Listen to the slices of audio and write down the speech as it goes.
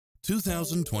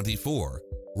2024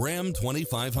 Ram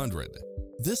 2500.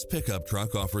 This pickup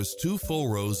truck offers 2 full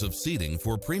rows of seating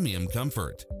for premium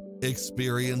comfort.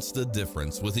 Experience the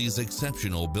difference with these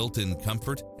exceptional built-in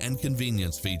comfort and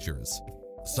convenience features.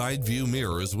 Side view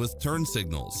mirrors with turn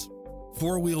signals,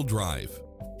 4-wheel drive,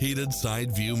 heated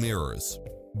side view mirrors,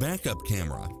 backup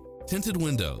camera, tinted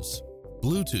windows,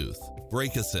 Bluetooth,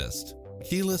 brake assist,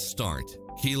 keyless start,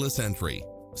 keyless entry,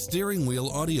 steering wheel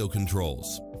audio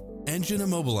controls, engine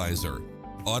immobilizer,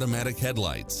 automatic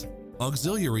headlights,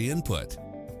 auxiliary input,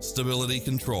 stability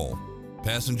control,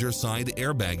 passenger side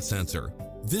airbag sensor.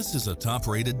 This is a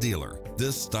top-rated dealer.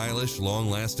 This stylish,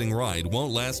 long-lasting ride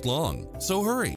won't last long, so hurry.